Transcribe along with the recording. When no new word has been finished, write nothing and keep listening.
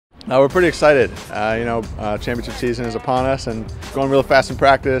We're pretty excited. Championship season is upon us, and going real fast in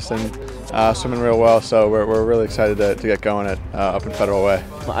practice and swimming real well. So we're really excited to get going up in Federal Way.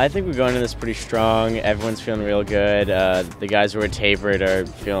 I think we're going into this pretty strong. Everyone's feeling real good. The guys who are tapered are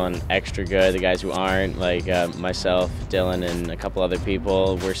feeling extra good. The guys who aren't, like myself, Dylan, and a couple other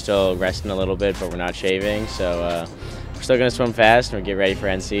people, we're still resting a little bit, but we're not shaving. So we're still going to swim fast and we get ready for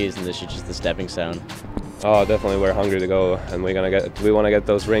NCs, and this is just the stepping stone. Oh, definitely, we're hungry to go, and we want to get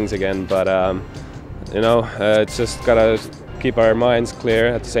those rings again. But it's just gotta keep our minds clear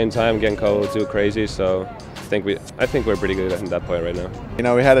at the same time. Getting cold, too crazy. So I think we're pretty good at that point right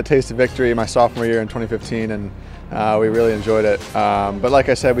now. We had a taste of victory my sophomore year in 2015, and we really enjoyed it. But like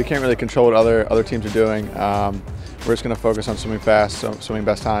I said, we can't really control what other teams are doing. We're just going to focus on swimming fast, swimming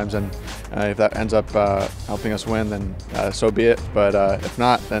best times, and if that ends up helping us win, then so be it. But if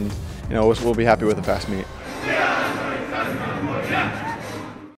not, then we'll be happy with a fast meet.